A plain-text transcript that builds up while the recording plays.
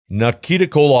Nikita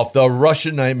Koloff, the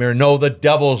Russian nightmare, no, the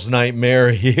devil's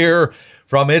nightmare, here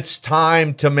from It's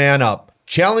Time to Man Up,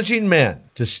 challenging men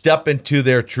to step into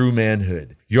their true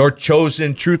manhood. Your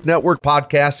chosen Truth Network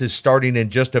podcast is starting in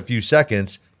just a few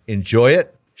seconds. Enjoy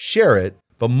it, share it,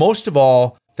 but most of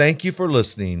all, thank you for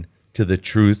listening to the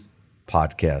Truth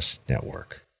Podcast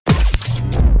Network.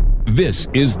 This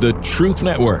is the Truth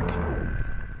Network.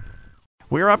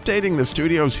 We're updating the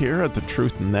studios here at the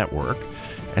Truth Network,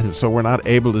 and so we're not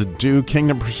able to do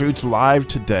Kingdom Pursuits live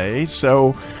today.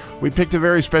 So we picked a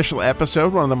very special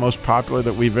episode, one of the most popular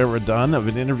that we've ever done, of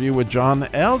an interview with John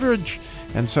Eldredge.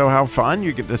 And so how fun.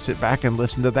 You get to sit back and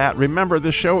listen to that. Remember,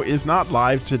 the show is not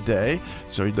live today,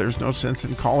 so there's no sense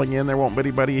in calling in. There won't be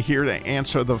anybody here to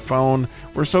answer the phone.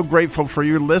 We're so grateful for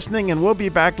you listening, and we'll be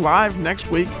back live next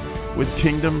week with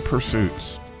Kingdom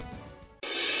Pursuits.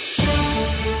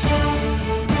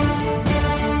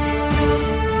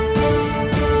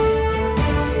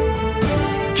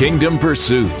 Kingdom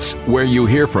Pursuits, where you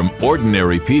hear from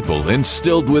ordinary people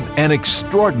instilled with an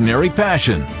extraordinary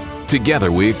passion.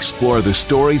 Together we explore the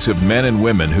stories of men and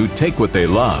women who take what they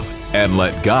love and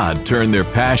let God turn their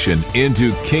passion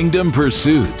into Kingdom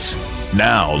Pursuits.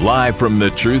 Now, live from the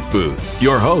Truth Booth,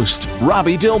 your host,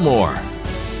 Robbie Dillmore.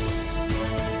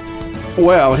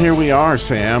 Well, here we are,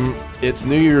 Sam. It's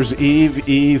New Year's Eve.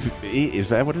 Is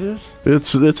that what it is?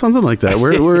 It's something like that.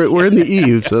 We're in the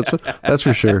eve, so that's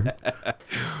for sure.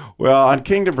 Well, on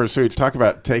Kingdom Pursuits, talk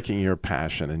about taking your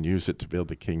passion and use it to build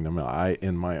the kingdom.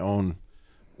 In my own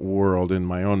world, in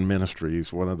my own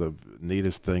ministries, one of the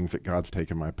neatest things that God's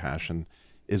taken my passion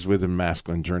is within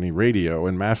Masculine Journey Radio.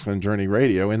 And Masculine Journey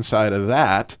Radio, inside of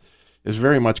that, is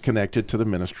very much connected to the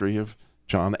ministry of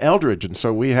John Eldredge. And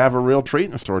so we have a real treat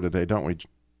in store today, don't we?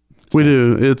 We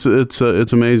do.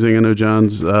 It's amazing. I know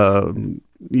John's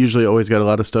usually always got a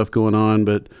lot of stuff going on,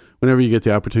 but whenever you get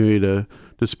the opportunity to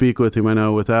speak with him, I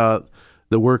know without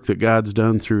the work that God's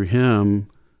done through him,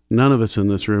 none of us in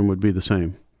this room would be the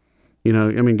same. You know,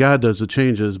 I mean, God does the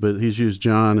changes, but he's used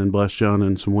John and blessed John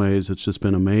in some ways. It's just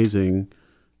been amazing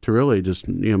to really just,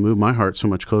 move my heart so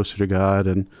much closer to God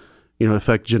and,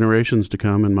 affect generations to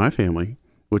come in my family,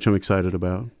 which I'm excited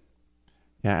about.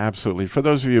 Yeah, absolutely. For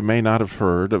those of you who may not have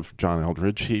heard of John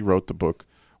Eldredge, he wrote the book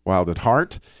Wild at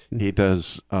Heart. He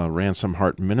does Ransom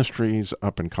Heart Ministries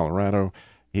up in Colorado.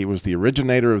 He was the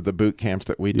originator of the boot camps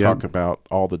that we talk about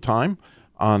all the time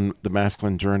on the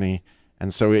Masculine Journey.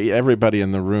 And so everybody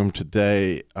in the room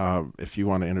today, if you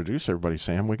want to introduce everybody,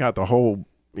 Sam, we got the whole,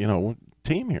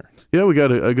 team here. Yeah, we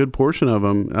got a good portion of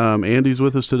them. Andy's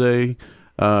with us today.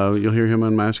 You'll hear him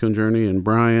on Masculine Journey, and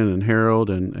Brian and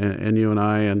Harold and you and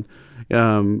I. And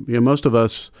most of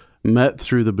us met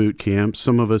through the boot camps.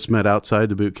 Some of us met outside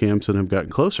the boot camps and have gotten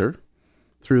closer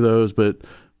through those. But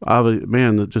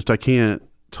I can't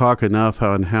talk enough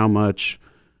on how much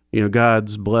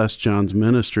God's blessed John's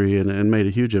ministry and made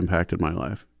a huge impact in my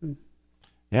life.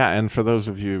 Yeah, and for those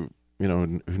of you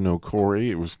who know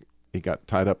Corey, he got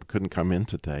tied up, couldn't come in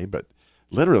today, but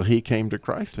literally he came to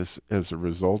Christ as a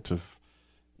result of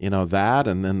that,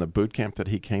 and then the boot camp that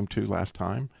he came to last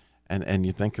time. And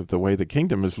you think of the way the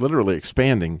kingdom is literally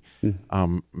expanding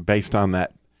based on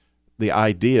that, the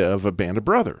idea of a band of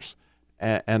brothers.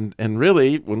 And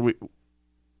really, when we,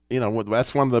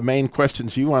 that's one of the main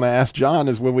questions you want to ask John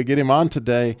is when we get him on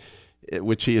today,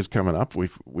 which he is coming up.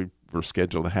 We're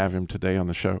scheduled to have him today on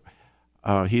the show.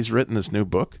 He's written this new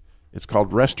book. It's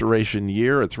called Restoration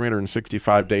Year, a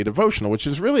 365-day devotional, which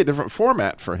is really a different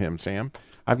format for him, Sam.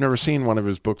 I've never seen one of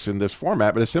his books in this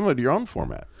format, but it's similar to your own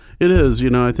format. It is.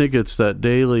 I think it's that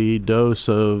daily dose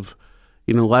of,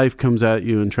 life comes at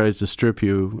you and tries to strip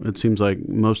you, it seems like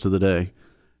most of the day.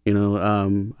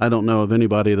 I don't know of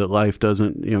anybody that life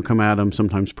doesn't, come at them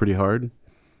sometimes pretty hard.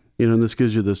 And this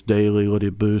gives you this daily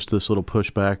little boost, this little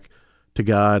pushback to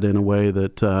God in a way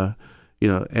that,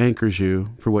 anchors you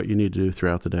for what you need to do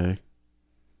throughout the day.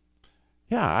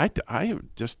 Yeah, I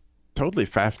just totally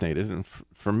fascinated. And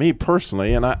for me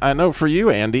personally, and I know for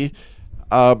you, Andy,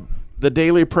 the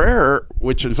daily prayer,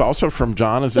 which is also from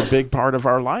John, is a big part of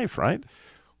our life, right?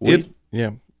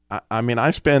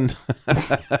 I spend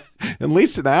at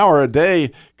least an hour a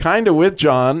day kind of with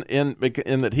John in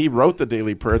that he wrote the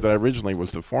daily prayer that originally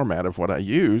was the format of what I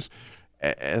use.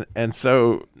 And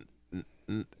so,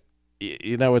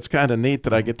 it's kind of neat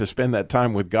that I get to spend that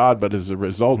time with God, but as a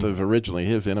result of originally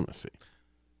his intimacy.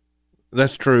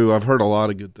 That's true. I've heard a lot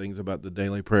of good things about the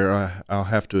daily prayer. I'll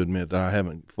have to admit that I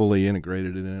haven't fully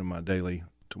integrated it in my daily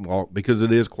walk because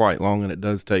it is quite long and it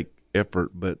does take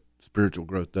effort, but spiritual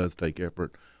growth does take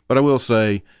effort. But I will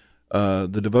say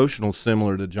the devotional is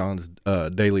similar to John's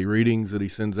daily readings that he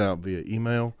sends out via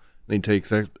email. and he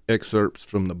takes excerpts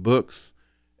from the books.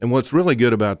 And what's really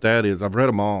good about that is I've read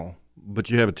them all, but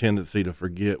you have a tendency to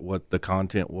forget what the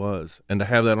content was, and to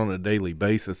have that on a daily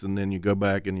basis, and then you go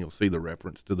back and you'll see the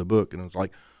reference to the book, and it's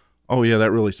like, oh yeah,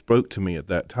 that really spoke to me at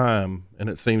that time, and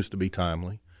it seems to be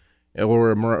timely.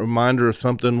 Or a reminder of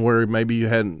something where maybe you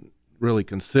hadn't really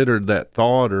considered that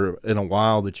thought or in a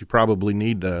while, that you probably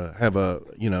need to have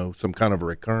some kind of a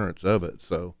recurrence of it.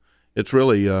 So it's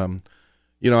really, I'm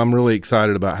really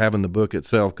excited about having the book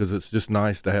itself, because it's just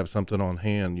nice to have something on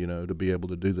hand, to be able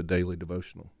to do the daily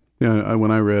devotional. Yeah,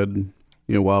 when I read,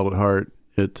 Wild at Heart,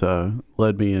 it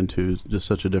led me into just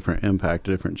such a different impact,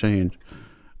 a different change.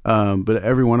 But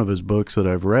every one of his books that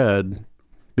I've read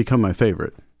become my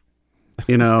favorite.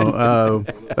 I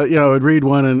would read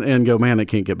one and go, man, it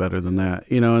can't get better than that.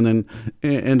 And then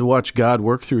and to watch God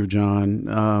work through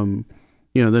John.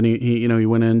 Then he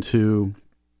went into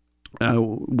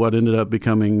what ended up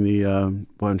becoming the I'm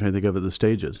trying to think of it, the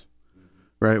stages,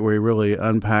 right, where he really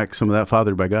unpacks some of that,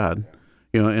 fathered by God.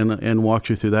 And walks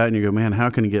you through that, and you go, man, how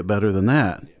can it get better than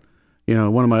that?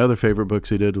 One of my other favorite books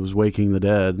he did was Waking the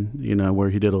Dead,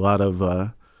 where he did a lot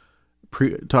of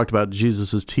talked about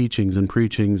Jesus's teachings and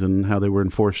preachings and how they were in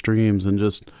four streams, and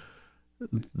just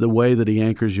the way that he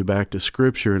anchors you back to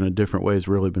Scripture in a different way has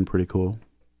really been pretty cool.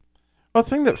 Well, the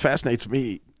thing that fascinates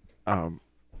me,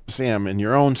 Sam, in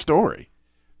your own story,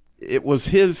 it was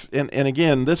his, and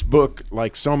again, this book,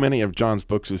 like so many of John's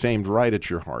books, is aimed right at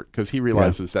your heart, because he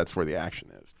realizes that's where the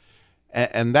action is.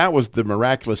 And that was the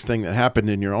miraculous thing that happened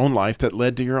in your own life that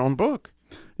led to your own book.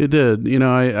 It did.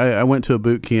 I went to a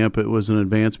boot camp. It was an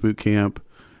advanced boot camp,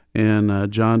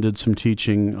 and John did some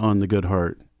teaching on the good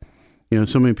heart.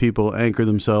 So many people anchor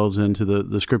themselves into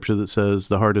the scripture that says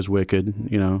the heart is wicked.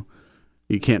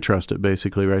 You can't trust it,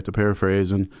 basically, right, to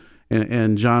paraphrase.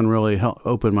 And John really helped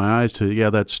open my eyes to,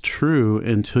 that's true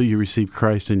until you receive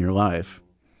Christ in your life,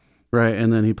 right?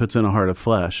 And then he puts in a heart of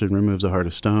flesh and removes a heart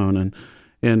of stone.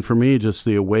 And for me, just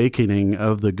the awakening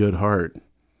of the good heart,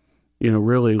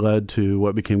 really led to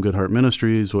what became Good Heart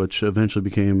Ministries, which eventually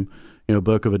became, a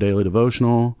book of a daily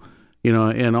devotional,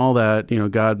 and all that,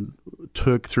 God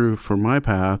took through for my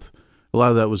path. A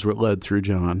lot of that was led through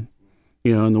John,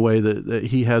 in the way that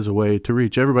he has a way to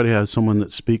reach. Everybody has someone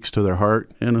that speaks to their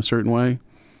heart in a certain way,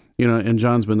 and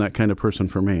John's been that kind of person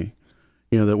for me,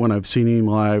 that when I've seen him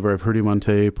live or I've heard him on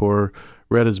tape or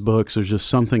read his books, there's just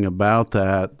something about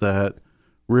that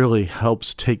really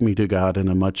helps take me to God in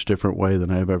a much different way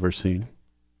than I've ever seen.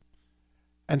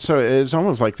 And so it's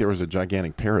almost like there was a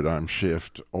gigantic paradigm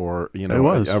shift, or,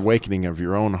 awakening of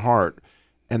your own heart.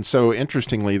 And so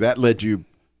interestingly, that led you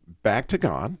back to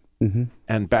God, mm-hmm.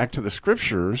 and back to the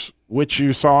Scriptures, which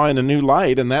you saw in a new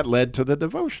light, and that led to the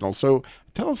devotional. So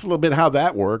tell us a little bit how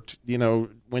that worked,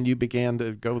 when you began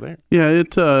to go there. Yeah,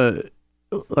 it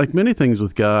like many things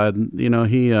with God,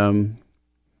 he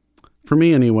for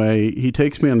me anyway, he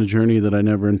takes me on a journey that I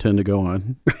never intend to go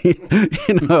on.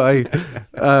 It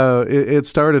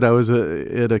started, I was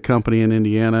at a company in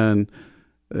Indiana, and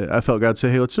I felt God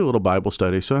say, hey, let's do a little Bible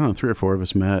study. So I don't know, 3 or 4 of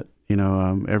us met,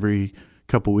 every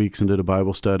couple weeks and did a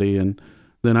Bible study. And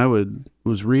then I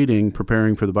was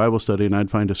preparing for the Bible study, and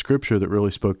I'd find a scripture that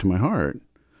really spoke to my heart.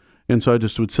 And so I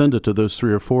just would send it to those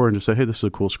 3 or 4 and just say, hey, this is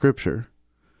a cool scripture.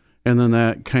 And then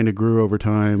that kind of grew over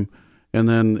time. And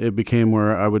then it became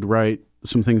where I would write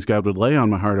some things God would lay on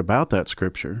my heart about that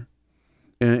scripture.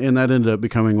 And that ended up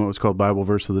becoming what was called Bible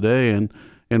Verse of the Day, and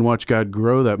watch God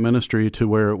grow that ministry to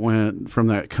where it went from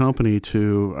that company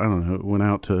to, it went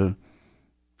out to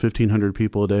 1,500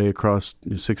 people a day across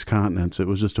 6 continents. It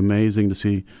was just amazing to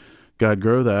see God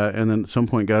grow that. And then at some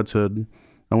point God said,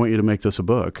 I want you to make this a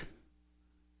book.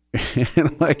 And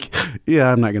I'm like,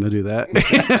 I'm not going to do that.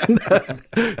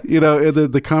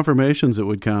 And, the confirmations that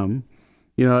would come,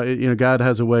 God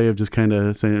has a way of just kind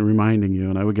of saying, reminding you.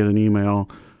 And I would get an email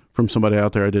from somebody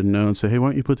out there I didn't know and say, hey, why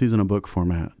don't you put these in a book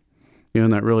format?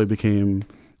 And that really became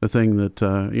a thing that,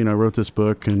 I wrote this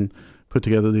book and put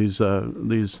together these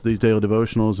daily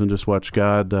devotionals, and just watch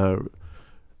God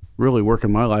really work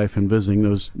in my life and visiting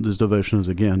those devotions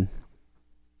again.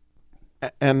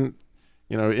 And,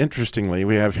 interestingly,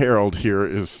 we have Harold here,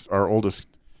 is our oldest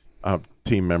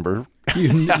team member.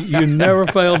 You never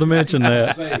fail to mention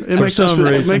that.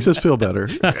 It makes us feel better.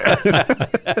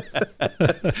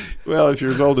 Well, if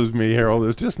you're as old as me, Harold,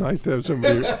 it's just nice to have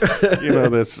somebody,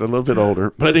 that's a little bit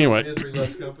older. But anyway,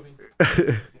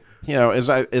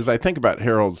 as I think about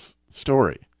Harold's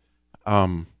story,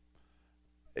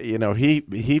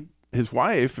 his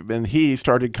wife and he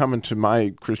started coming to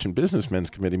my Christian Businessmen's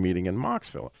Committee meeting in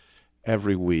Mocksville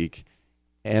every week,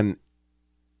 and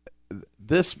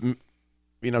this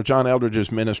John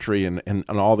Eldredge's ministry and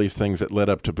all these things that led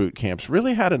up to boot camps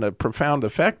really had a profound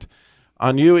effect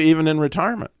on you, even in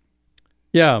retirement.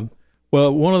 Yeah.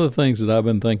 Well, one of the things that I've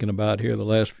been thinking about here the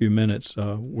last few minutes,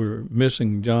 we're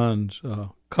missing John's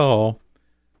call,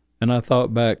 and I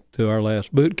thought back to our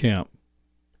last boot camp.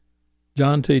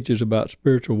 John teaches about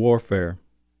spiritual warfare,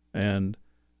 and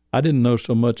I didn't know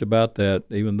so much about that,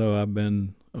 even though I've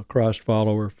been a Christ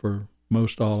follower for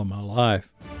most all of my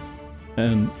life.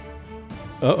 And,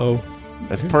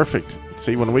 That's perfect.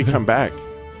 See, when we come back,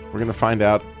 we're going to find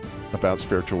out about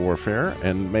spiritual warfare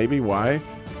and maybe why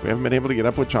we haven't been able to get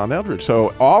up with John Eldredge.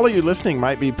 So all of you listening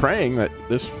might be praying that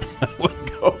this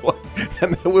would go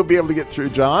and that we'll be able to get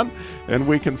through John and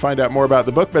we can find out more about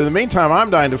the book. But in the meantime, I'm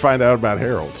dying to find out about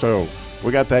Harold. So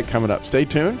we got that coming up. Stay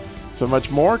tuned. So much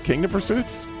more Kingdom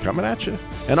Pursuits coming at you.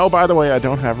 And oh, by the way, I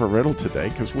don't have a riddle today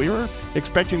because we were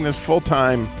expecting this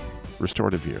full-time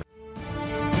restorative year.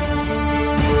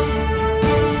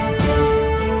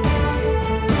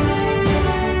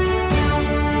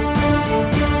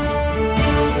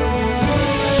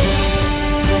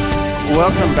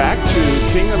 Welcome back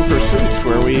to Kingdom Pursuits,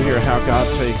 where we hear how God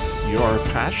takes your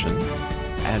passion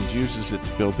and uses it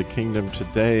to build the kingdom.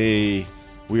 Today,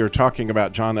 we are talking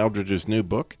about John Eldredge's new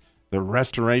book, The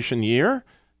Restoration Year,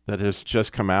 that has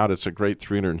just come out. It's a great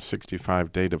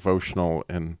 365-day devotional,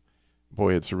 and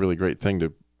boy, it's a really great thing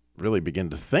to really begin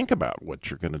to think about what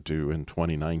you're going to do in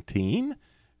 2019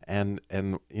 and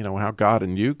how God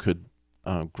and you could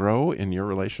grow in your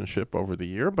relationship over the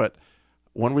year. But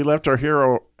when we left our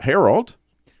hero, Harold,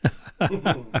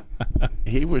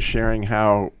 he was sharing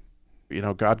how,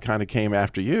 God kind of came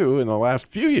after you in the last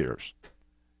few years.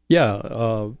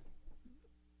 Yeah.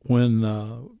 When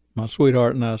my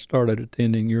sweetheart and I started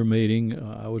attending your meeting,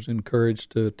 I was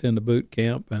encouraged to attend a boot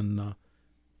camp, and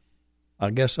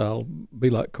I guess I'll be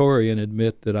like Corey and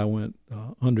admit that I went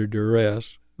under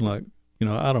duress. Like,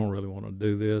 I don't really want to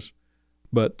do this.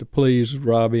 But to please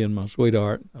Robbie and my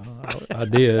sweetheart, I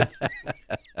did,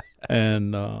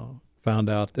 and found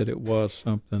out that it was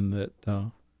something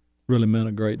that really meant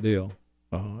a great deal.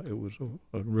 It was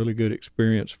a really good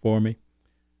experience for me,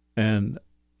 and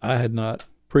I had not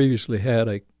previously had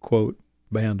a, quote,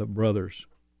 band of brothers.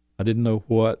 I didn't know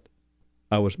what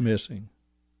I was missing.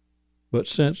 But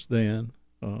since then,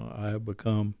 I have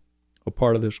become a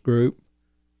part of this group,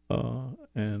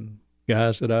 and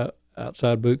guys that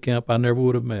outside boot camp I never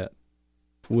would have met.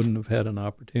 Wouldn't have had an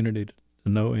opportunity to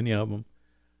know any of them.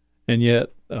 And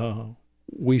yet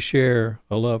we share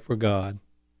a love for God,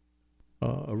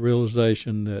 a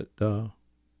realization that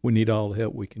we need all the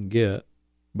help we can get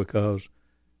because,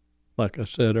 like I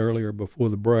said earlier before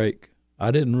the break,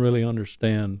 I didn't really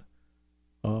understand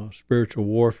spiritual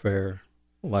warfare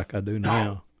like I do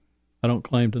now. I don't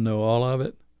claim to know all of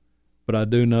it, but I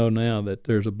do know now that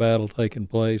there's a battle taking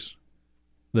place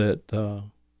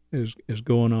that is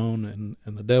going on,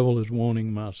 and the devil is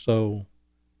wanting my soul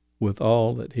with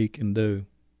all that he can do.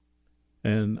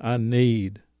 And I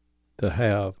need to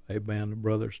have a band of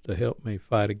brothers to help me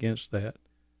fight against that,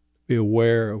 be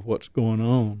aware of what's going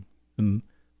on in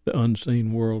the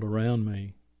unseen world around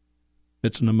me.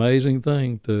 It's an amazing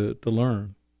thing to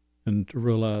learn and to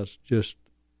realize just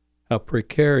how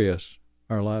precarious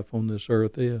our life on this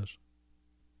earth is.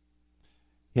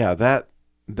 Yeah, that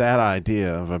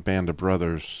idea of a band of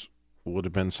brothers would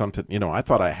have been something, I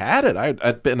thought I had it.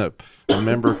 I'd been a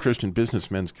member of Christian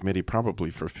Businessmen's Committee probably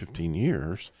for 15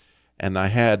 years, and I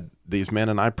had these men,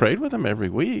 and I prayed with them every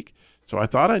week, so I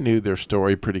thought I knew their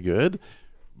story pretty good.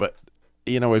 But,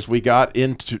 as we got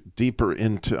deeper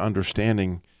into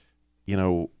understanding,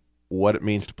 what it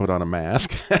means to put on a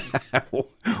mask,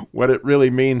 what it really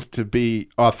means to be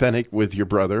authentic with your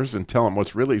brothers and tell them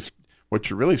what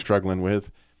you're really struggling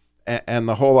with, and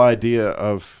the whole idea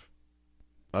of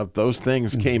those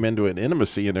things came into an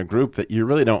intimacy in a group that you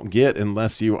really don't get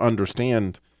unless you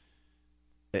understand,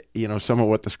 some of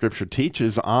what the Scripture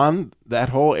teaches on that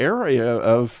whole area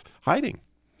of hiding.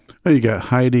 Well, you got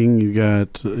hiding, you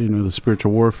got, the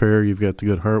spiritual warfare, you've got the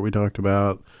good heart we talked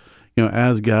about.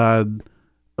 As God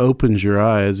opens your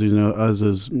eyes, as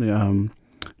his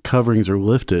coverings are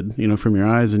lifted, from your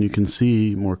eyes and you can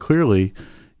see more clearly,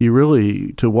 you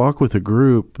really, to walk with a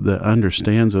group that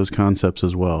understands those concepts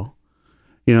as well.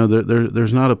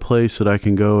 There's not a place that I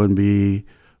can go and be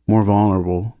more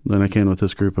vulnerable than I can with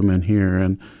this group I'm in here,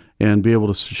 and be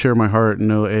able to share my heart and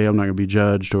know, A, I'm not going to be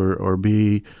judged, or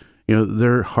B,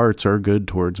 their hearts are good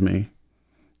towards me.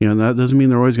 And that doesn't mean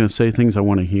they're always going to say things I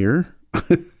want to hear,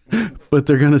 but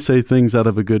they're going to say things out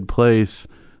of a good place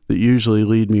that usually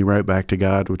lead me right back to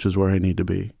God, which is where I need to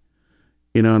be.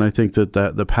 And I think that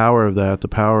the power of that, the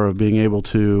power of being able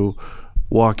to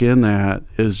walk in that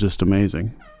is just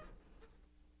amazing.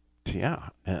 Yeah,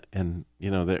 and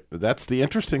that's the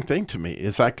interesting thing to me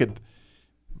is I could.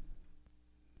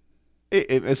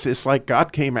 It's like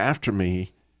God came after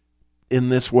me in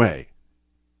this way.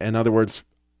 In other words,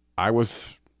 I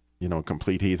was, a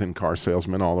complete heathen car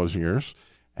salesman all those years,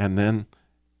 and then,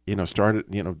 started,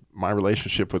 my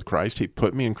relationship with Christ. He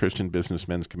put me in Christian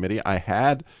Businessmen's Committee. I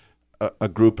had a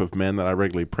group of men that I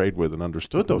regularly prayed with and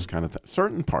understood those kind of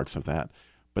certain parts of that.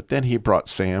 But then he brought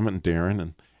Sam and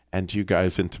Darren and you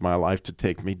guys into my life to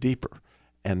take me deeper,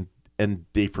 and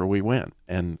deeper we went.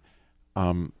 And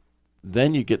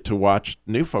then you get to watch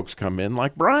new folks come in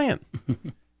like Brian.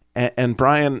 and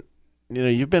Brian,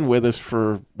 you've been with us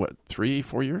for,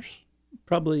 3-4 years?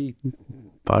 Probably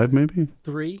 5, maybe?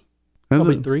 3. Has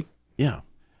Probably it? 3. Yeah.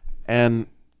 And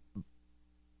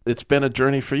it's been a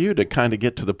journey for you to kind of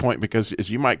get to the point, because as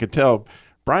you might could tell,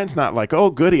 Brian's not like, oh,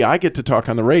 goody, I get to talk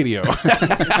on the radio.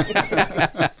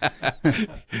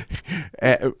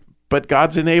 But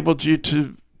God's enabled you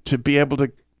to be able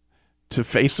to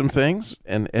face some things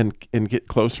and get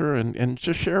closer and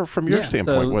just share from your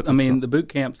standpoint. So, the boot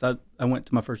camps, I went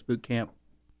to my first boot camp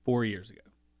 4 years ago,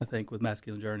 I think, with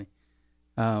Masculine Journey.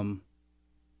 God's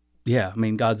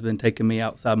been taking me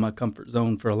outside my comfort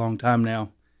zone for a long time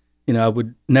now. I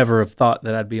would never have thought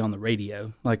that I'd be on the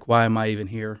radio. Like, why am I even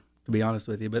here, to be honest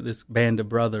with you? But this band of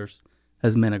brothers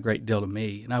has meant a great deal to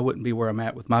me, and I wouldn't be where I'm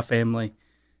at with my family.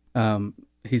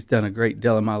 He's done a great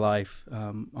deal in my life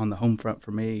on the home front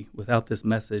for me. Without this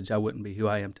message, I wouldn't be who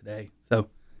I am today. So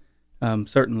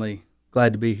certainly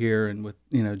glad to be here, and with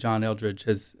John Eldredge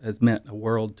has meant a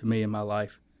world to me in my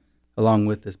life, along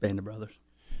with this band of brothers.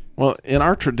 Well, in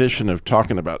our tradition of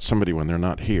talking about somebody when they're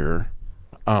not here,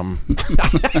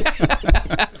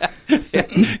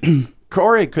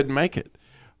 Corey couldn't make it,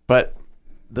 but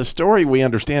the story we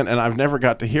understand, and I've never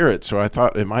got to hear it, so I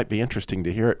thought it might be interesting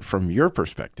to hear it from your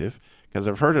perspective, because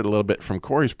I've heard it a little bit from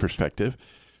Corey's perspective.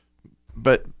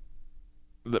 But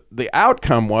the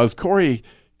outcome was Corey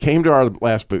came to our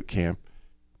last boot camp,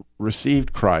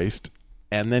 received Christ,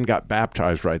 and then got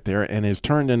baptized right there, and has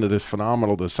turned into this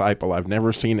phenomenal disciple. I've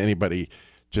never seen anybody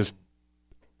just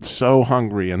so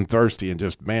hungry and thirsty and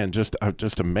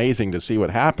just amazing to see what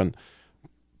happened.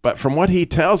 But from what he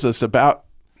tells us, about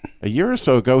a year or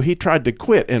so ago, he tried to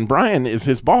quit, and Brian is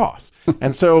his boss.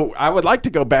 And so I would like to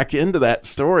go back into that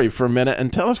story for a minute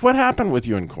and tell us what happened with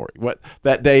you and Corey. What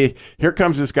that day, here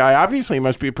comes this guy. Obviously, he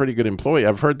must be a pretty good employee.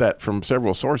 I've heard that from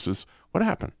several sources. What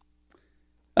happened?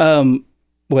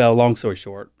 Well, long story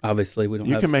short, obviously we don't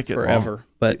you have can make it forever, long.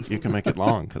 But you can make it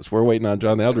long because we're waiting on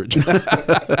John Eldredge.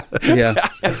 Yeah.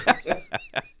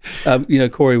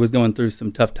 Corey was going through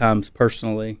some tough times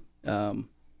personally.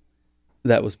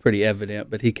 That was pretty evident,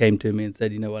 but he came to me and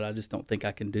said, you know what, I just don't think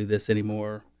I can do this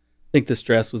anymore. I think the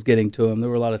stress was getting to him. There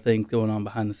were a lot of things going on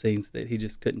behind the scenes that he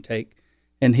just couldn't take.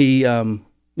 And he,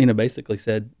 basically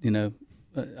said,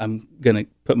 I'm going to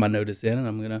put my notice in and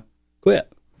I'm going to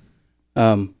quit.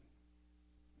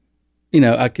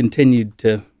 I continued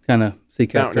to kind of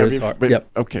seek after his heart. Yep.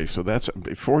 Okay, so that's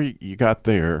before you got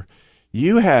there.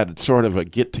 You had sort of a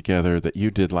get-together that you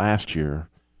did last year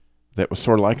that was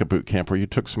sort of like a boot camp where you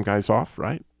took some guys off,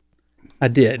 right? I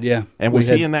did, yeah. And was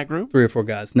he in that group? 3 or 4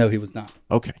 guys. No, he was not.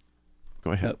 Okay.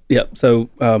 Go ahead. Yep. So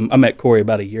I met Corey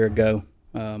about a year ago,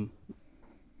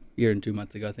 year and 2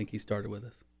 months ago. I think he started with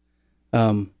us.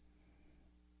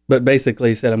 But basically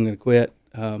he said, I'm going to quit.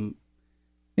 It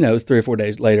was 3 or 4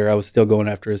 days later, I was still going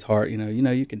after his heart.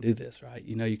 You can do this, right?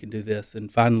 You can do this. And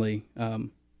finally,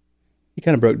 he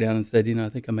kind of broke down and said, I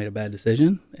think I made a bad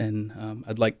decision, and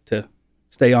I'd like to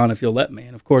stay on if you'll let me.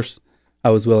 And of course, I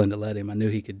was willing to let him. I knew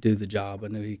he could do the job. I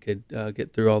knew he could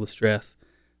get through all the stress.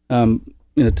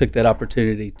 Took that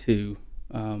opportunity to,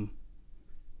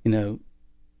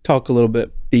 talk a little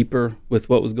bit deeper with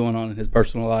what was going on in his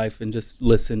personal life and just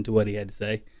listen to what he had to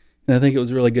say. And I think it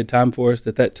was a really good time for us.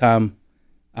 At that time,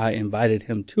 I invited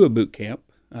him to a boot camp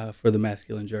for the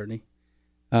Masculine Journey.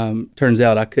 Turns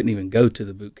out I couldn't even go to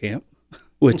the boot camp,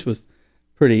 which was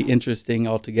pretty interesting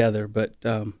altogether. But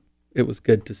it was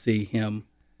good to see him,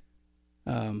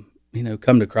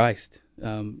 come to Christ.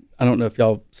 I don't know if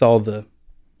y'all saw the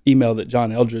email that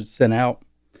John Eldredge sent out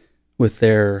with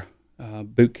their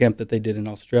boot camp that they did in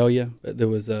Australia. But there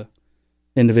was a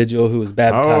individual who was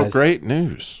baptized. Oh, great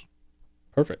news!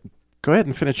 Perfect. Go ahead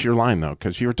and finish your line, though,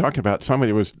 because you were talking about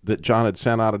that John had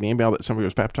sent out an email that somebody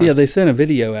was baptized. Yeah, they sent a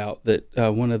video out that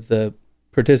one of the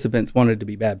participants wanted to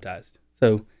be baptized.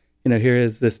 So, here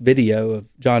is this video of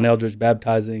John Eldredge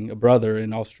baptizing a brother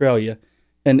in Australia.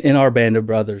 And in our band of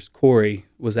brothers, Corey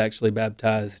was actually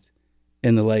baptized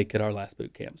in the lake at our last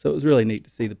boot camp. So it was really neat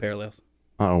to see the parallels.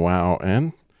 Oh, wow.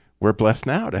 And we're blessed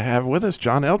now to have with us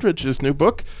John Eldredge's new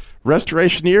book,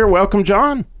 Restoration Year. Welcome,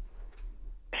 John.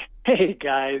 Hey,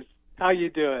 guys. How you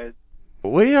doing?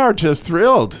 We are just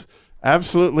thrilled,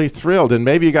 absolutely thrilled. And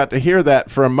maybe you got to hear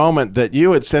that for a moment, that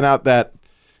you had sent out that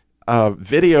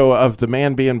video of the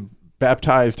man being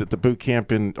baptized at the boot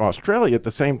camp in Australia. At the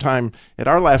same time, at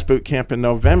our last boot camp in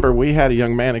November, we had a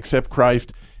young man accept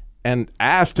Christ and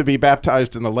asked to be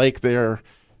baptized in the lake there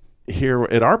here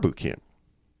at our boot camp.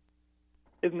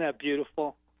 Isn't that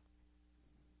beautiful?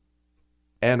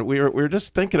 And we're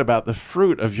just thinking about the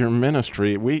fruit of your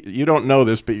ministry. You don't know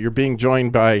this, but you're being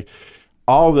joined by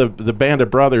all the band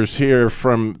of brothers here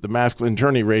from the Masculine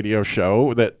Journey radio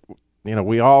show that,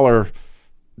 we all are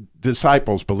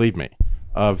disciples, believe me,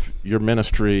 of your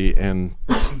ministry and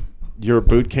your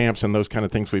boot camps and those kind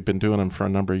of things. We've been doing them for a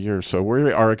number of years. So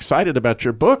we are excited about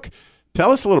your book.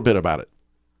 Tell us a little bit about it.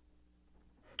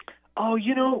 Oh,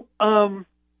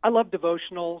 I love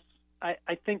devotionals.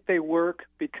 I think they work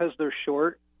because they're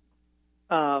short.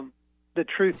 The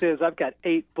truth is, I've got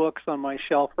 8 books on my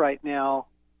shelf right now,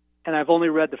 and I've only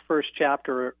read the first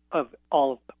chapter of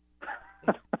all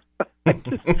of them.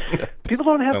 People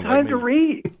don't have time to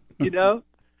read, So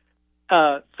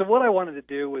what I wanted to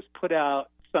do was put out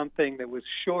something that was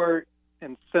short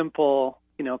and simple,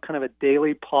 kind of a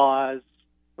daily pause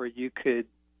where you could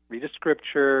read a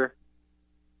scripture,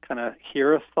 kind of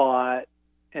hear a thought,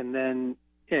 and then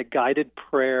a guided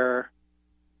prayer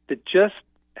that just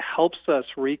helps us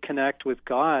reconnect with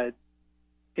God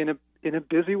in a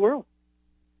busy world.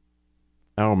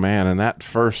 Oh, man, and that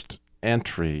first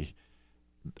entry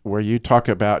where you talk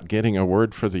about getting a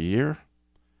word for the year,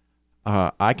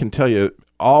 I can tell you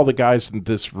all the guys in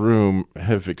this room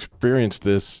have experienced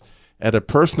this at a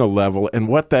personal level, and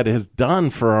what that has done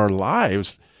for our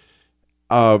lives.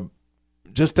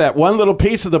 Just that one little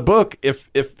piece of the book,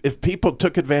 if people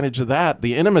took advantage of that,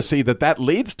 the intimacy that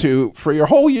leads to for your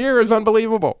whole year is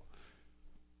unbelievable.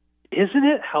 Isn't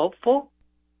it helpful?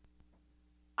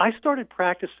 I started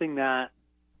practicing that,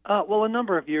 a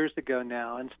number of years ago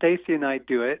now, and Stacy and I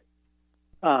do it.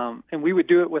 And we would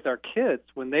do it with our kids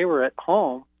when they were at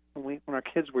home. When our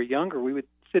kids were younger, we would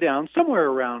sit down somewhere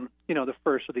around, the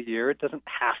first of the year. It doesn't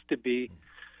have to be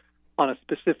on a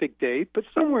specific date, but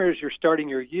somewhere as you're starting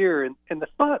your year. And the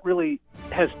thought really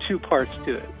has 2 parts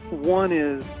to it. One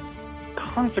is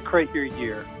consecrate your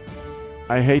year.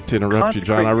 I hate to interrupt you,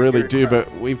 John. I really do,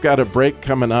 but we've got a break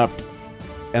coming up,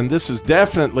 and this is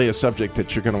definitely a subject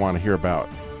that you're going to want to hear about,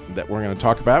 that we're going to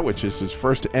talk about, which is his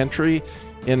first entry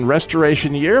in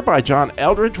Restoration Year by John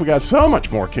Eldredge. We got so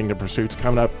much more Kingdom Pursuits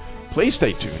coming up. Please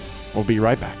stay tuned. We'll be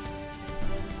right back.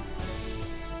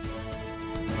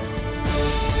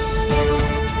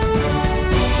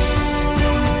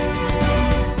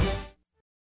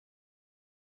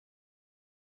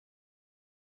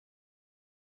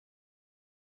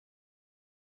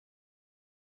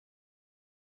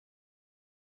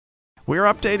 We're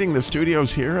updating the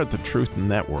studios here at the Truth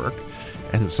Network,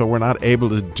 and so we're not able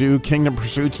to do Kingdom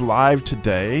Pursuits live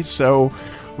today. So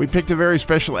we picked a very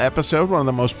special episode, one of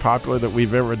the most popular that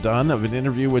we've ever done, of an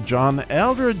interview with John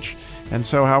Eldredge. And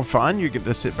so how fun. You get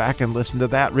to sit back and listen to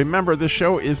that. Remember, the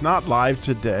show is not live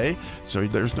today, so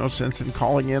there's no sense in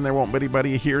calling in. There won't be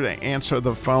anybody here to answer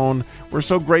the phone. We're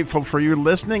so grateful for you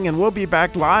listening, and we'll be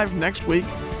back live next week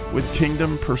with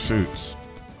Kingdom Pursuits.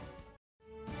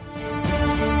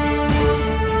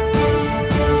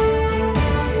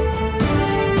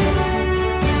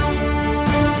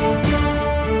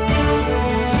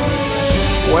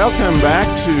 Welcome back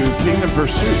to Kingdom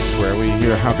Pursuits, where we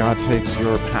hear how God takes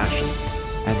your passion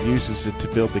and uses it to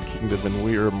build the kingdom. And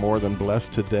we are more than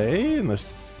blessed today in this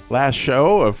last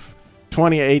show of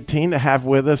 2018 to have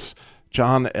with us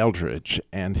John Eldredge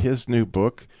and his new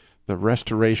book, The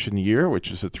Restoration Year,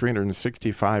 which is a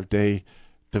 365-day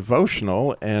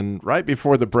devotional. And right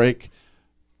before the break,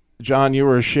 John, you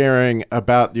were sharing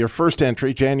about your first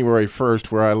entry, January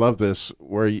 1st, where I love this,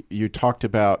 where you talked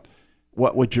about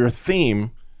what would your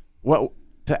theme,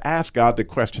 to ask God the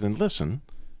question and listen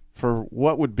for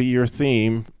what would be your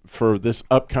theme for this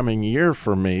upcoming year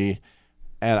for me.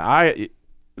 And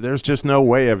there's just no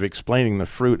way of explaining the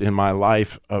fruit in my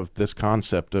life of this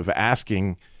concept of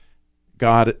asking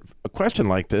God a question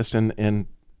like this and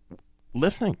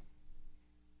listening.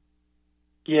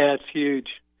 Yeah, it's huge.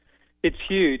 It's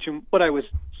huge. And what I was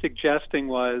suggesting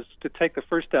was to take the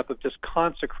first step of just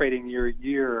consecrating your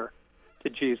year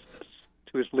to Jesus,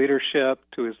 to his leadership,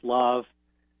 to his love.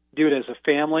 Do it as a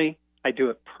family. I do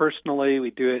it personally. We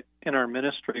do it in our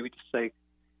ministry. We just say,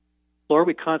 Lord,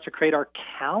 we consecrate our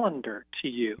calendar to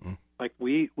you. Like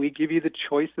we give you the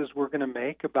choices we're going to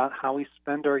make about how we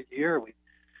spend our year.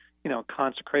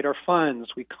 consecrate our funds,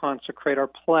 we consecrate our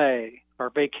play, our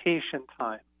vacation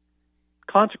time.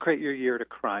 Consecrate your year to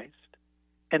Christ,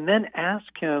 and then ask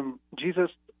him, Jesus,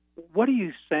 what are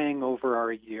you saying over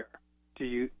our year? Do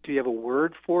you have a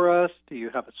word for us? Do you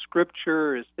have a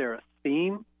scripture? Is there a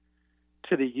theme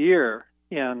to the year?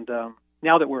 And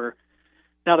now that we're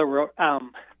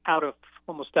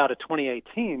almost out of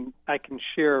 2018, I can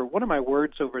share one of my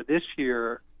words over this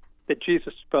year that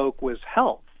Jesus spoke was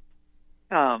health.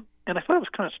 And I thought it was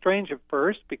kind of strange at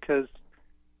first because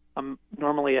I'm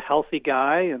normally a healthy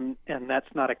guy, and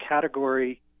that's not a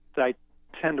category that I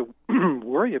tend to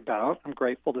worry about, I'm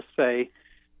grateful to say.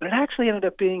 But it actually ended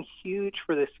up being huge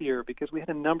for this year because we had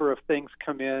a number of things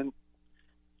come in,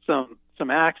 some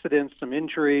accidents, some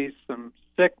injuries, some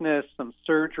sickness, some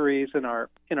surgeries in our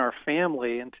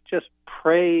family, and to just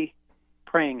praying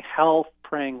health,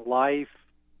 praying life,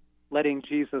 letting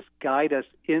Jesus guide us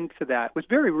into that was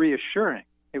very reassuring.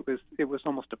 It was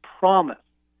almost a promise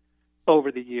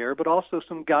over the year, but also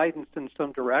some guidance in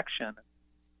some direction.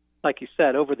 Like you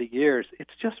said, over the years,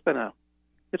 it's been a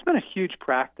huge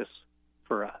practice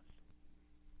for us.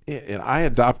 And I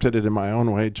adopted it in my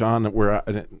own way, John,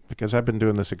 because I've been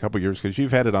doing this a couple of years, because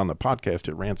you've had it on the podcast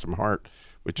at Ransom Heart,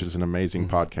 which is an amazing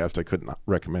podcast. I couldn't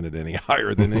recommend it any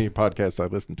higher than any podcast I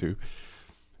listen to.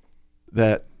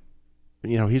 That,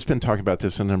 he's been talking about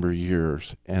this a number of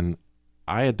years, and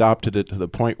I adopted it to the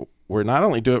point where not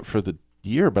only do it for the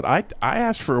year, but I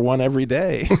ask for one every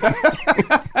day.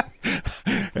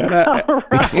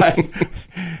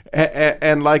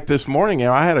 And like this morning,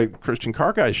 I had a Christian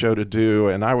car guy show to do,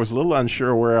 and I was a little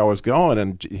unsure where I was going,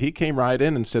 and he came right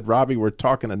in and said, Robbie, we're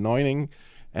talking anointing,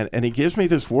 and he gives me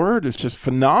this word. It's just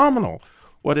phenomenal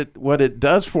what it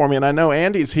does for me. And I know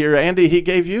Andy's here. Andy, he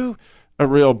gave you a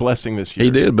real blessing this year.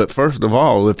 He did, but first of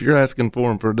all, if you're asking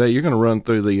for him for a day, you're going to run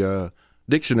through the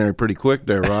dictionary pretty quick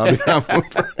there, Robbie.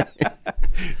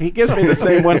 He gives me the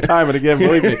same one time and again.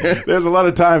 Believe me, there's a lot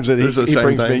of times that he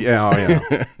brings me. Yeah,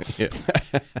 yeah,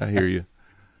 I hear you.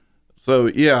 So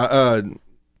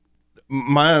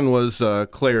mine was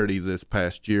clarity this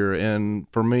past year, and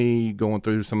for me, going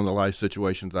through some of the life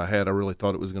situations I had, I really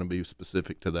thought it was going to be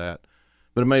specific to that.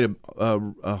 But it made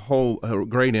a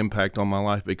great impact on my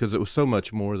life because it was so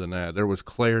much more than that. There was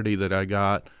clarity that I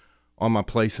got on my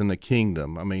place in the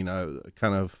kingdom. I mean, I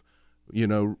kind of,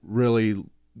 really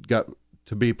got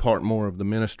to be part more of the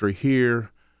ministry here.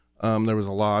 There was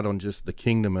a lot on just the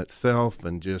kingdom itself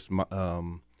and just,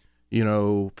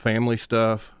 family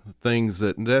stuff, things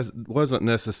that wasn't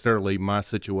necessarily my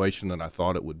situation that I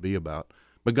thought it would be about.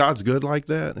 But God's good like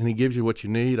that, and he gives you what you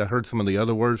need. I heard some of the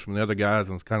other words from the other guys,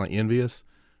 and I was kind of envious.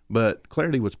 But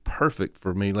clarity was perfect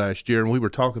for me last year, and we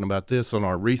were talking about this on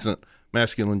our recent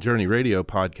Masculine Journey radio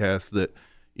podcast that,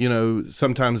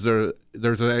 sometimes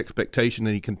there's an expectation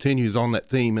that he continues on that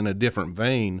theme in a different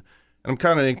vein. And I'm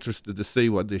kind of interested to see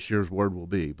what this year's word will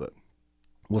be, but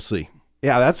we'll see.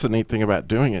 Yeah, that's the neat thing about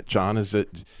doing it, John, is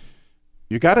that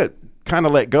you got to kind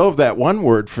of let go of that one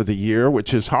word for the year,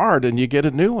 which is hard, and you get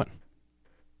a new one.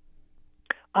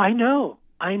 I know.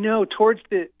 Towards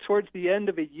the end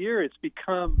of a year, it's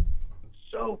become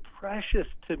so precious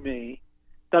to me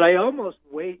that I almost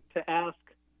wait to ask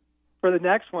for the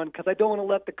next one because I don't want to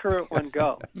let the current one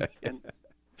go. And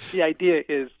the idea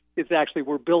is actually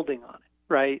we're building on it,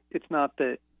 right? It's not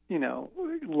that,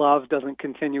 love doesn't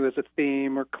continue as a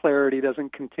theme or clarity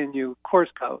doesn't continue. Course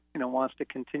Co, wants to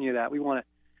continue that. We want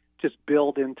to just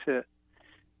build into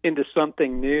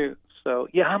something new. So,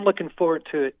 I'm looking forward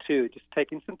to it too, just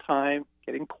taking some time,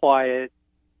 getting quiet,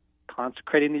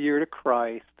 consecrating the year to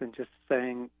Christ, and just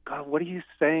saying, God, what are you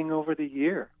saying over the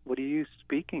year? What are you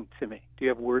speaking to me? Do you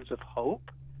have words of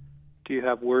hope? Do you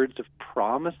have words of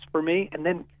promise for me? And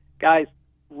then, guys,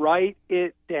 write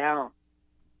it down.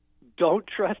 Don't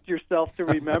trust yourself to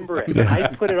remember it. I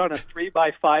put it on a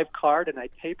 3x5 card, and I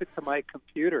tape it to my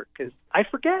computer because I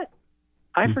forget.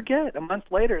 A month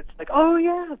later, it's like, oh,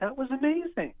 yeah, that was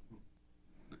amazing.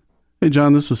 Hey,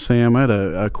 John, this is Sam. I had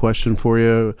a question for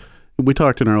you. We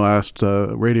talked in our last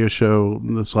radio show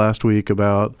this last week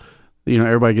about,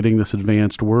 everybody getting this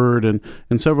advanced word, and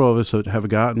several of us have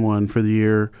gotten one for the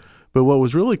year. But what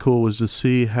was really cool was to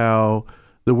see how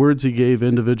the words he gave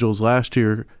individuals last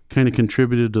year kind of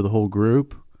contributed to the whole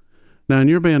group. Now, in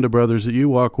your band of brothers that you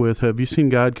walk with, have you seen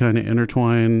God kind of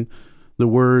intertwine the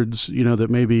words, that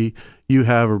maybe you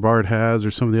have or Bart has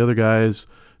or some of the other guys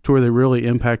to where they really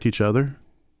impact each other?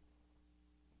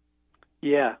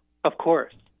 Yeah, of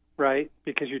course, right?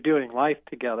 Because you're doing life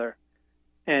together,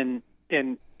 and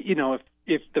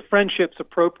if the friendship's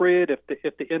appropriate,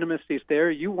 if the intimacy's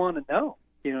there, you want to know,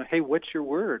 hey, what's your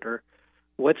word, or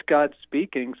what's God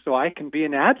speaking, so I can be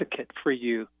an advocate for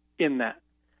you in that.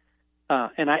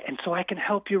 And so I can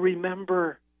help you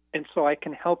remember, and so I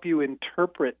can help you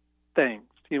interpret things.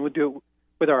 We do it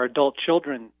with our adult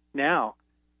children now,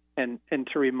 and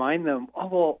to remind them, oh,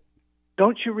 well,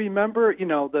 don't you remember,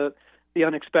 the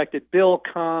unexpected bill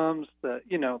comes, the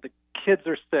kids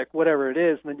are sick, whatever it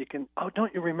is, and then you can, oh,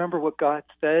 don't you remember what God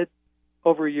said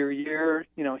over your year?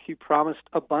 He promised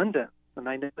abundance, and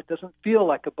I know it doesn't feel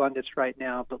like abundance right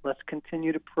now, but let's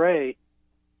continue to pray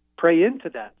into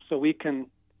that so we can,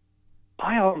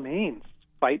 by all means,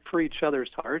 fight for each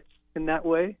other's hearts in that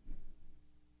way.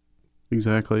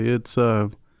 Exactly. It's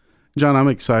John, I'm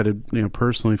excited,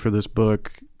 personally for this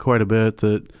book quite a bit.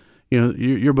 That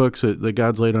your books that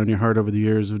God's laid on your heart over the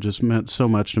years have just meant so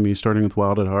much to me. Starting with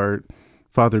Wild at Heart,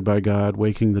 Fathered by God,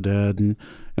 Waking the Dead, and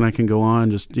I can go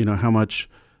on. Just how much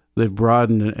they've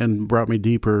broadened and brought me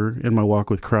deeper in my walk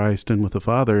with Christ and with the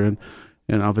Father, and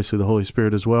obviously the Holy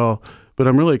Spirit as well. But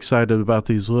I'm really excited about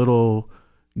these little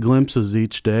glimpses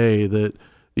each day that.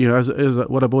 As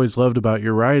what I've always loved about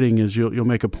your writing is you'll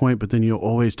make a point, but then you'll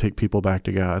always take people back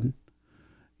to God,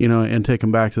 and take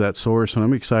them back to that source. And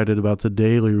I'm excited about the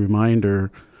daily reminder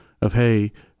of,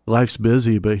 hey, life's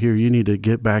busy, but here you need to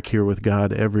get back here with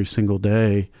God every single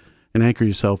day and anchor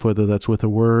yourself, whether that's with a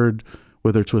word,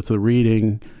 whether it's with the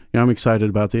reading. I'm excited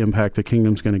about the impact the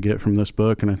kingdom's going to get from this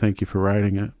book, and I thank you for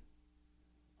writing it.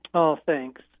 Oh,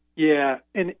 thanks. Yeah,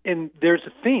 and there's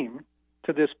a theme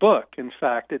to this book. In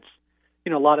fact, it's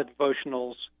a lot of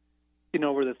devotionals,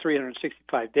 over the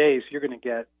 365 days, you're going to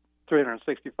get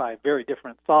 365 very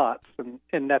different thoughts,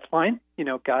 and that's fine.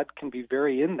 God can be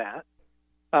very in that.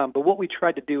 But what we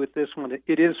tried to do with this one,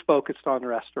 it is focused on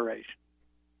restoration.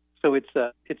 So it's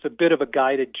a bit of a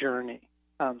guided journey,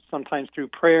 sometimes through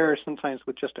prayer, sometimes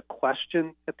with just a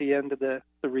question at the end of the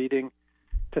reading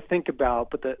to think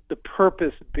about. But the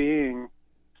purpose being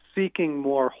seeking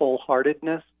more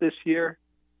wholeheartedness this year,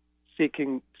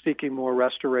 seeking more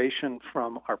restoration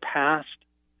from our past,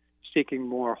 seeking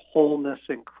more wholeness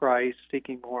in Christ,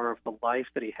 seeking more of the life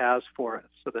that He has for us.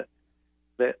 So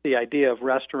that the idea of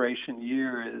restoration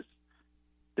year is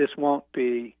this won't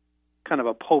be kind of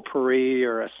a potpourri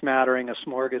or a smattering, a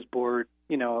smorgasbord,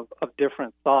 of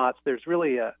different thoughts. There's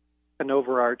really an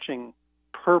overarching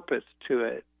purpose to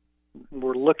it.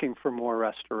 We're looking for more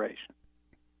restoration.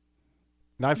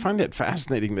 Now, I find it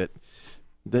fascinating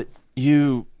that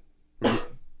you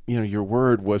your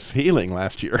word was healing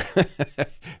last year.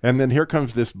 And then here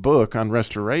comes this book on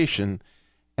restoration.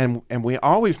 And we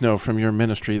always know from your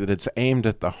ministry that it's aimed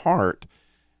at the heart,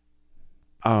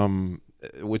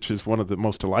 which is one of the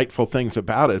most delightful things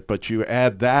about it. But you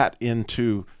add that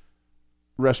into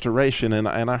restoration. And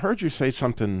I heard you say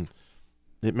something,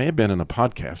 it may have been in a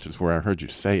podcast is where I heard you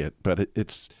say it, but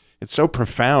it's so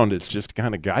profound, it's just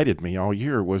kind of guided me all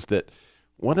year, was that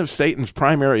one of Satan's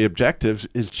primary objectives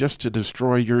is just to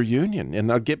destroy your union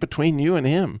and get between you and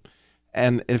him.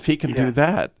 And if he can do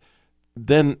that,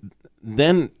 then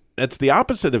that's the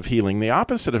opposite of healing, the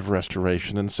opposite of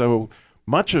restoration. And so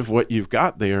much of what you've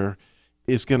got there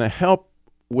is going to help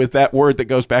with that word that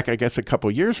goes back, I guess, a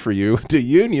couple years for you to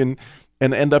union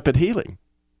and end up at healing.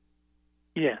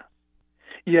 Yeah.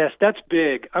 Yes, that's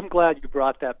big. I'm glad you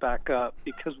brought that back up,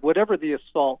 because whatever the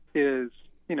assault is,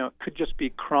 it could just be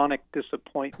chronic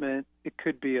disappointment. It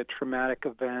could be a traumatic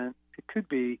event. It could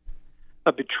be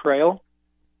a betrayal,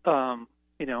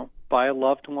 by a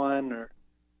loved one or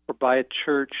by a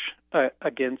church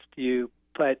against you.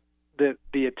 But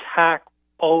the attack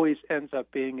always ends up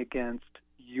being against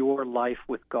your life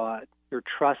with God, your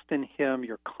trust in Him,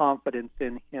 your confidence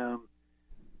in Him,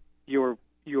 your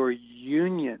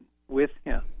union with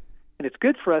Him. And it's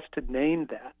good for us to name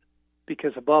that,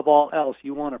 because above all else,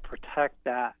 you want to protect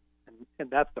that. And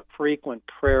that's a frequent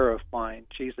prayer of mine.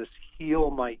 Jesus,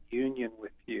 heal my union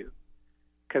with you.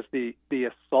 Because the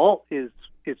assault is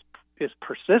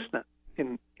persistent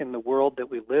in the world that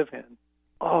we live in.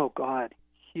 Oh, God,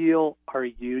 heal our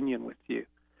union with you.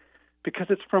 Because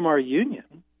it's from our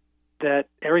union that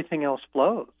everything else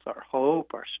flows. Our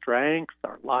hope, our strength,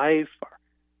 our life, our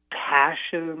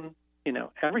passion,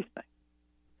 everything.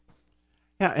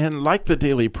 Yeah, and like the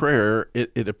daily prayer,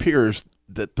 it appears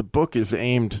that the book is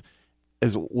aimed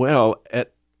as well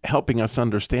at helping us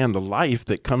understand the life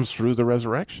that comes through the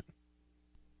resurrection.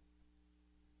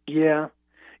 Yeah.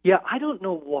 I don't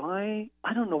know why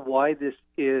this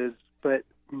is, but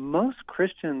most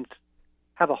Christians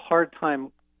have a hard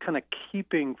time kind of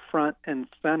keeping front and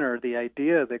center the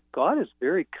idea that God is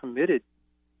very committed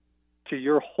to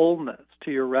your wholeness,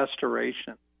 to your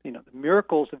restoration. The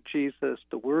miracles of Jesus,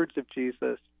 the words of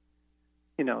Jesus,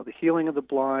 the healing of the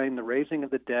blind, the raising of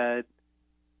the dead,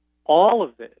 all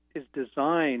of it is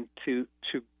designed to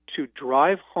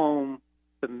drive home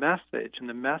the message, and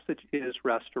the message is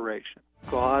restoration.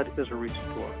 God is a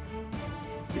restorer.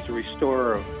 He's a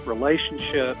restorer of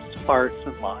relationships, hearts,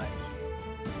 and lives.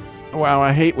 Wow,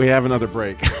 I hate we have another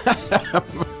break.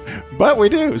 But we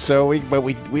do. So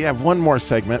we have one more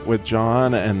segment with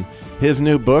John and his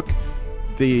new book,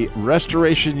 The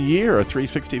Restoration Year, a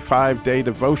 365-day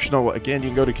devotional. Again, you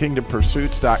can go to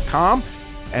kingdompursuits.com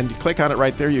and you click on it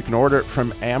right there. You can order it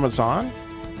from Amazon.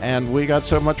 And we got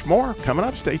so much more coming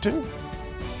up. Stay tuned.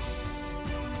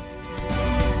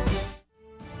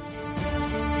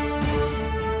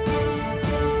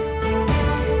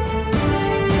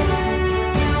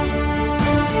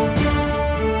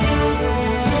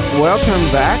 Welcome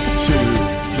back to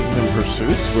Kingdom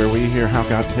Pursuits, where we hear how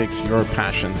God takes your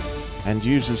passion and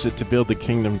uses it to build the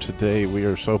kingdom. Today, we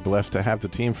are so blessed to have the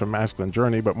team from Masculine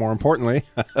Journey, but more importantly,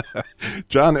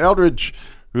 John Eldredge,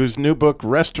 whose new book,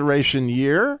 Restoration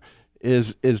Year,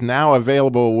 is now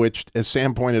available, which, as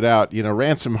Sam pointed out,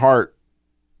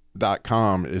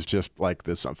 ransomheart.com is just like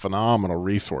this phenomenal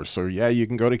resource. So yeah, you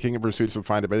can go to Kingdom Pursuits and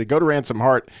find it, but go to Ransom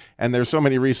Heart, and there's so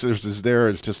many resources there.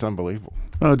 It's just unbelievable.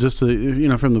 Oh, just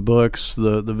from the books,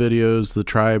 the videos, the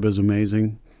tribe is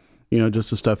amazing. Just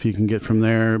the stuff you can get from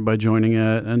there by joining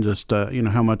it, and just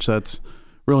how much that's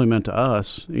really meant to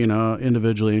us,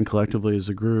 individually and collectively as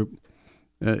a group.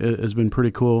 It has been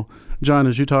pretty cool. John,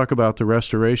 as you talk about the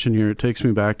restoration here, it takes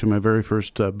me back to my very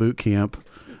first boot camp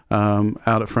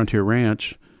out at Frontier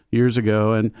Ranch years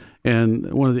ago.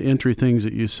 And one of the entry things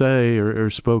that you say or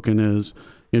spoken is,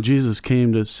 Jesus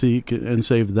came to seek and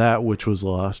save that which was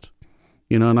lost.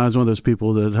 And I was one of those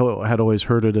people that had always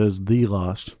heard it as the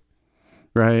lost,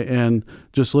 right? And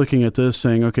just looking at this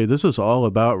saying, okay, this is all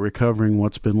about recovering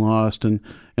what's been lost. And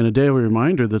a daily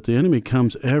reminder that the enemy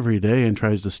comes every day and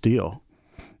tries to steal.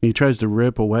 He tries to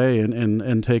rip away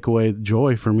and take away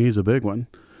joy. For me is a big one.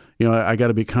 I got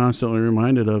to be constantly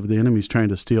reminded of the enemy's trying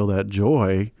to steal that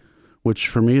joy, which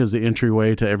for me is the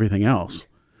entryway to everything else.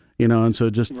 And so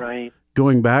just right.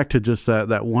 Going back to just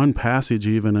that one passage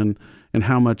even and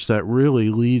how much that really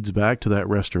leads back to that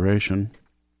restoration.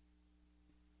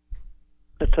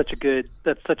 That's such a good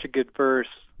verse.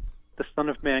 The Son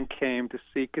of Man came to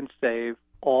seek and save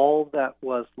all that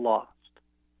was lost.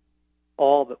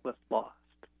 All that was lost.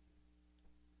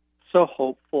 So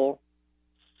hopeful,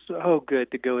 so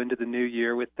good to go into the new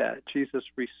year with that. Jesus,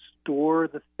 restore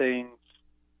the things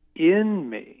in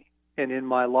me and in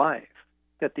my life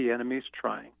that the enemy's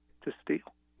trying to steal.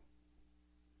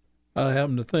 I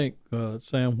happen to think,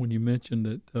 Sam, when you mentioned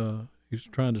that he's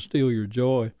trying to steal your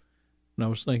joy, and I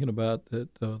was thinking about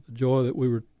that the joy that we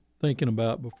were thinking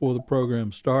about before the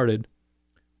program started,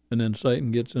 and then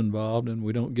Satan gets involved and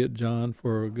we don't get John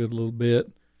for a good little bit.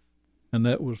 And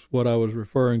that was what I was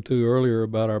referring to earlier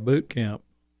about our boot camp,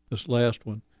 this last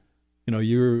one.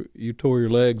 You tore your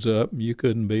legs up and you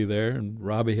couldn't be there, and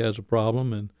Robbie has a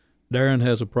problem and Darren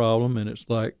has a problem, and it's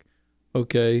like,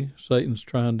 okay, Satan's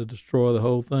trying to destroy the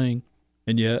whole thing,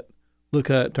 and yet look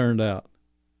how it turned out.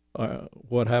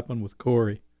 What happened with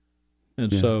Corey.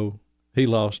 And so he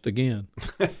lost again.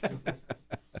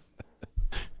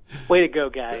 Way to go,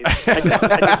 guys. I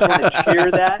just want to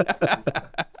cheer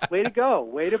that. Way to go.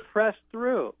 Way to press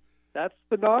through. That's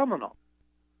phenomenal.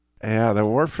 Yeah, the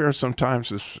warfare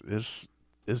sometimes is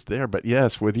there. But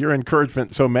yes, with your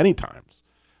encouragement so many times,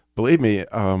 believe me,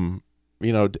 and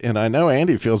I know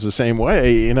Andy feels the same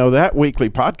way. That weekly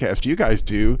podcast you guys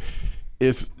do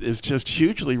is just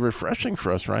hugely refreshing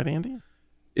for us, right, Andy?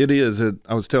 It is.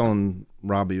 I was telling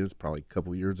Robbie, it was probably a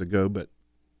couple years ago, but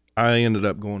I ended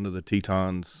up going to the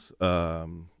Tetons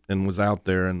and was out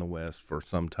there in the West for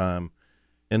some time,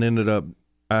 and ended up,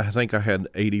 I think I had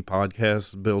 80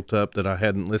 podcasts built up that I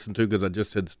hadn't listened to because I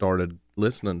just had started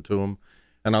listening to them.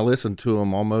 And I listened to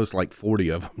them almost like 40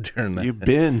 of them during that. You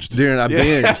binged. I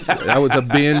binged. I was a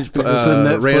binge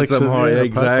Ransom Heart.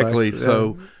 Exactly.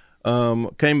 So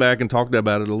came back and talked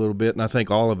about it a little bit, and I think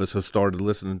all of us have started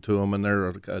listening to them, and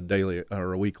they're a daily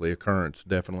or a weekly occurrence,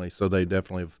 definitely. So they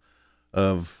definitely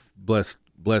have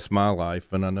blessed my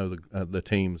life, and I know the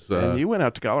teams. And you went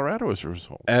out to Colorado as a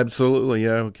result. Absolutely,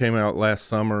 yeah. We came out last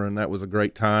summer, and that was a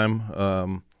great time.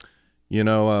 I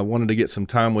wanted to get some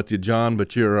time with you, John,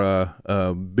 but you're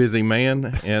a busy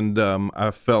man, and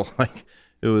I felt like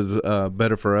it was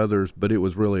better for others, but it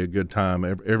was really a good time.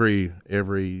 Every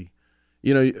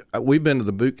we've been to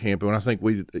the boot camp, and I think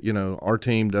our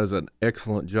team does an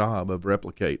excellent job of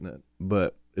replicating it,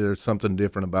 but there's something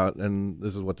different about, and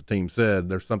this is what the team said,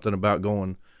 there's something about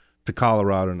going to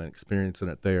Colorado and experiencing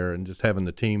it there and just having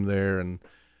the team there and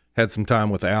had some time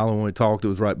with Alan when we talked. It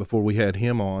was right before we had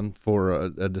him on for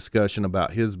a discussion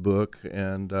about his book,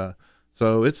 and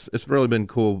so it's really been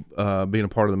cool being a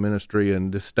part of the ministry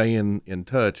and just staying in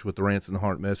touch with the Ransom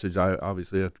Heart Message. I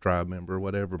obviously a tribe member or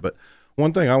whatever, but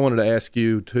one thing I wanted to ask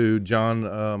you too,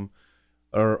 John,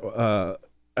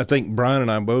 I think Brian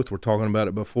and I both were talking about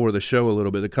it before the show a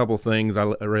little bit. A couple of things. I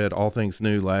read All Things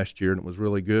New last year, and it was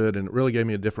really good, and it really gave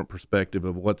me a different perspective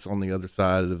of what's on the other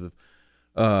side of,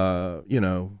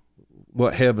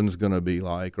 what heaven's going to be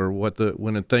like, or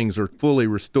when things are fully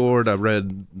restored. I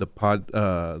read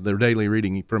their daily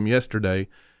reading from yesterday,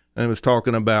 and it was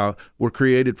talking about we're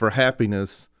created for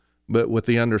happiness, but with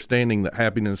the understanding that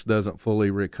happiness doesn't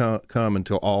fully come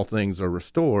until all things are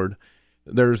restored.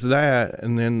 There's that,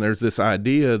 and then there's this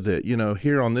idea that,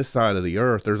 here on this side of the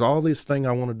earth, there's all these things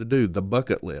I wanted to do, the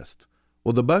bucket list.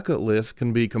 Well, the bucket list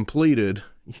can be completed,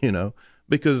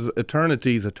 because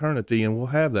eternity's eternity, and we'll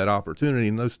have that opportunity,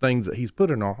 and those things that he's put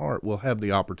in our heart, we'll have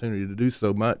the opportunity to do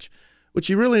so much, which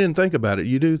you really didn't think about it.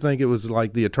 You do think it was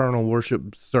like the eternal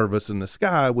worship service in the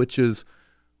sky, which is,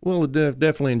 we'll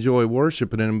definitely enjoy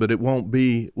worshiping him, but it won't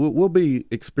be, we'll be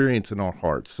experiencing our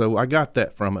hearts. So I got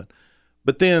that from it.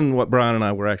 But then what Brian and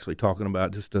I were actually talking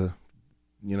about, just to,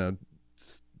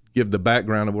 give the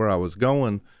background of where I was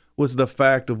going, was the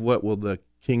fact of what will the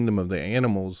kingdom of the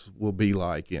animals will be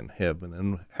like in heaven,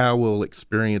 and how we'll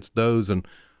experience those, and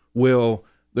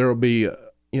there'll be,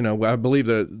 I believe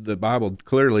that the Bible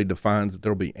clearly defines that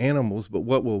there'll be animals, but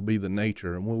what will be the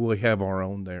nature, and will we have our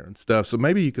own there and stuff? So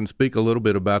maybe you can speak a little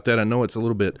bit about that. I know it's a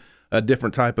little bit a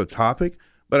different type of topic,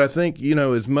 but I think,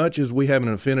 as much as we have an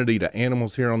affinity to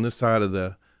animals here on this side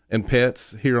of and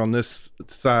pets here on this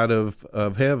side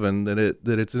of heaven, that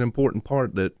it's an important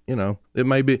part that, it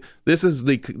may be, this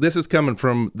is coming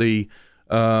from the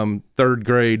third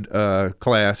grade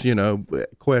class,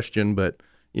 question, but,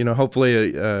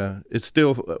 hopefully it's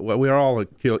still, we are all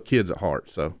kids at heart,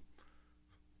 so.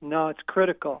 No, it's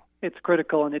critical. It's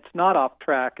critical, and it's not off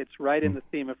track. It's right in the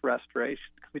theme of restoration.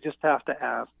 We just have to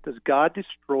ask, does God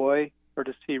destroy, or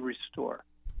does he restore?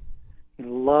 He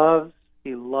loves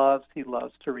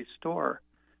to restore.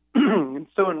 And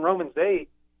so in Romans 8,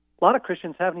 a lot of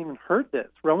Christians haven't even heard this.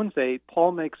 Romans 8,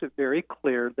 Paul makes it very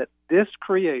clear that this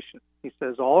creation, he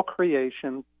says all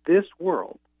creation, this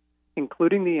world,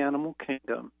 including the animal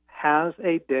kingdom, has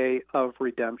a day of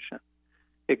redemption.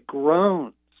 It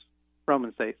groans,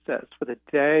 Romans 8 says, for the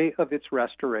day of its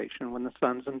restoration when the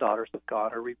sons and daughters of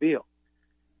God are revealed.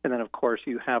 And then, of course,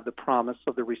 you have the promise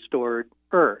of the restored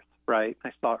earth, right?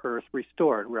 I saw earth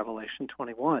restored, Revelation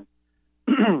 21.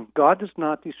 God does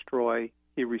not destroy,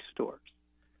 he restores.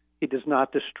 He does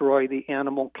not destroy the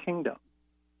animal kingdom.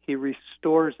 He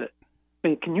restores it. I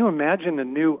mean, can you imagine a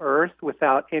new earth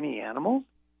without any animals?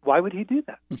 Why would he do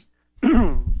that?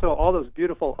 So all those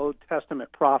beautiful Old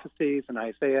Testament prophecies in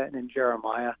Isaiah and in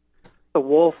Jeremiah, the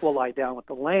wolf will lie down with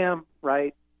the lamb,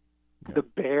 right? Yeah. The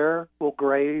bear will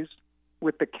graze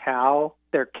with the cow.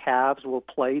 Their calves will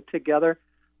play together.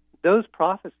 Those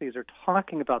prophecies are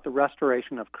talking about the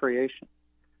restoration of creation.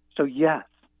 So yes,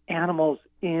 animals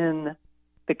in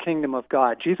the kingdom of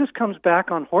God. Jesus comes back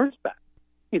on horseback.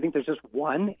 You think there's just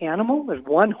one animal? There's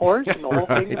one horse in the whole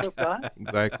kingdom of God?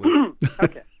 Exactly.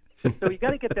 Okay. So you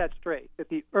got to get that straight, that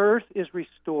the earth is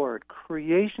restored.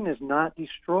 Creation is not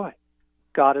destroyed.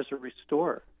 God is a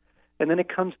restorer. And then it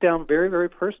comes down very, very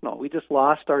personal. We just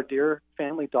lost our dear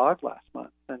family dog last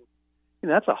month, and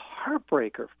that's a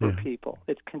heartbreaker for people.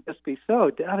 It can just be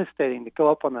so devastating to go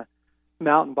up on the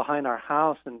mountain behind our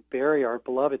house and bury our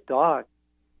beloved dog.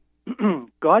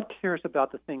 God cares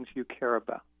about the things you care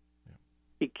about.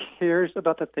 He cares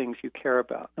about the things you care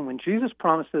about. And when Jesus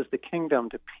promises the kingdom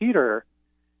to Peter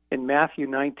in Matthew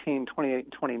 19, 28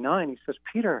 and 29, he says,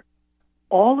 Peter,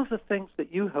 all of the things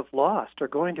that you have lost are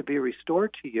going to be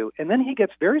restored to you. And then he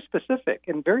gets very specific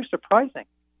and very surprising.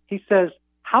 He says,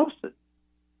 houses,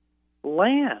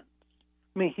 lands.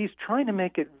 I mean, he's trying to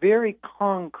make it very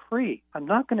concrete. I'm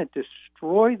not going to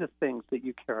destroy the things that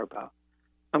you care about.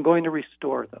 I'm going to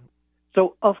restore them.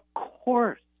 So, of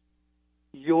course,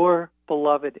 your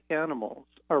beloved animals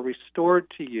are restored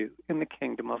to you in the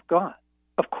kingdom of God.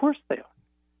 Of course they are.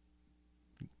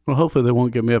 Well, hopefully they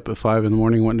won't get me up at 5 a.m.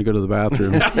 wanting to go to the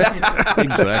bathroom.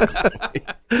 Exactly.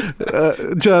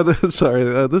 John,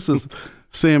 sorry, this is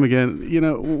Sam again.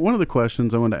 One of the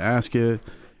questions I wanted to ask you,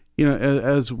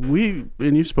 as we,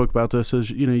 and you spoke about this, is,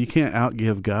 you can't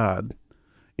outgive God.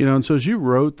 And so as you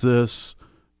wrote this,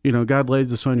 God laid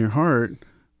this on your heart.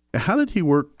 How did he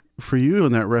work for you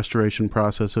in that restoration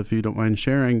process, if you don't mind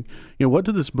sharing? What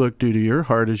did this book do to your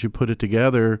heart as you put it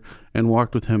together and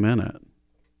walked with him in it?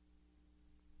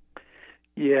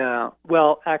 Yeah.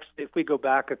 Well, actually, if we go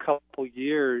back a couple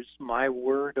years, my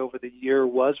word over the year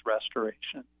was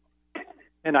restoration.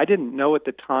 And I didn't know at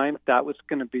the time that was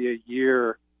going to be a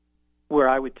year where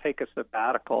I would take a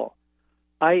sabbatical.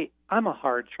 I'm a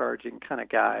hard-charging kind of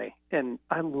guy, and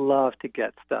I love to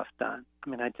get stuff done. I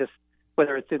mean,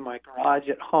 whether it's in my garage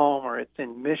at home or it's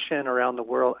in mission around the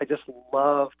world, I just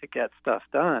love to get stuff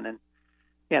done.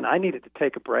 And I needed to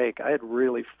take a break. I had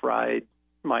really fried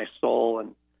my soul,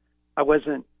 and I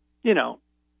wasn't,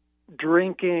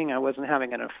 drinking. I wasn't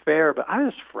having an affair, but I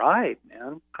was fried,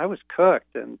 man. I was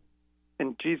cooked, and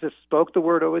Jesus spoke the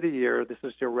word over the year. This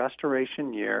is your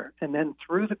restoration year. And then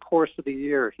through the course of the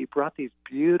year, he brought these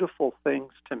beautiful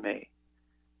things to me.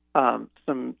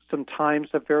 Some times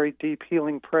of very deep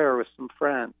healing prayer with some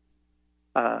friends,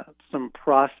 some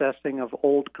processing of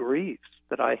old griefs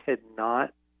that I had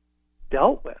not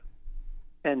dealt with.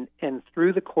 And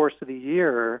through the course of the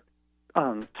year,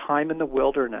 time in the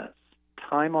wilderness,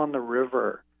 time on the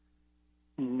river,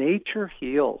 nature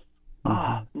heals.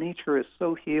 Nature is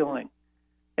so healing.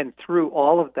 And through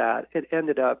all of that,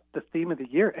 the theme of the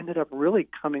year ended up really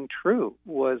coming true,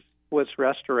 was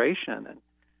restoration. And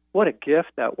what a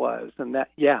gift that was. And that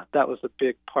was a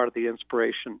big part of the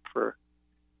inspiration for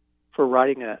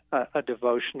writing a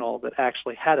devotional that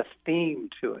actually had a theme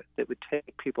to it that would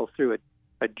take people through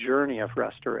a journey of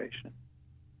restoration.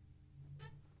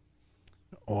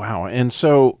 Wow. And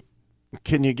so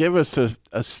can you give us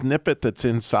a snippet that's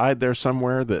inside there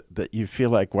somewhere that you feel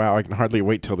like, wow, I can hardly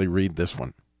wait till they read this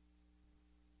one?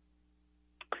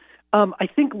 I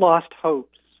think lost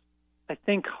hopes. I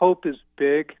think hope is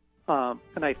big, and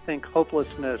I think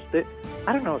hopelessness.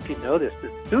 I don't know if you know this, the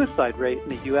suicide rate in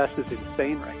the U.S. is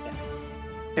insane right now,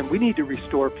 and we need to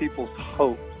restore people's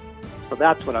hope. So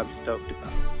that's what I'm stoked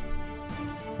about.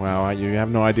 Wow, you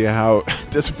have no idea how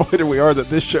disappointed we are that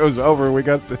this show's over. We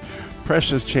got the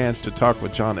precious chance to talk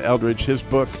with John Eldredge. His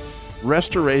book,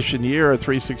 Restoration Year, a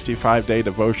 365-day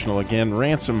devotional. Again,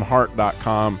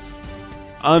 ransomheart.com.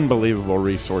 Unbelievable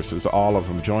resources, all of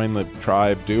them. Join the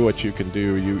tribe. Do what you can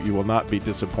do. You will not be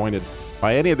disappointed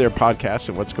by any of their podcasts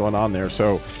and what's going on there.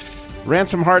 So,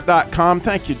 ransomheart.com.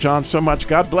 Thank you, John, so much.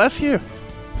 God bless you.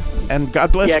 And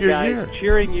God bless your guys, year.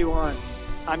 Cheering you on.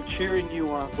 I'm cheering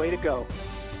you on. Way to go.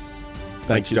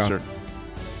 Thank you, John. sir.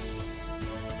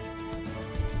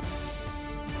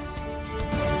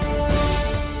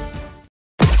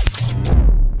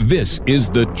 This is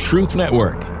the Truth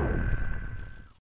Network.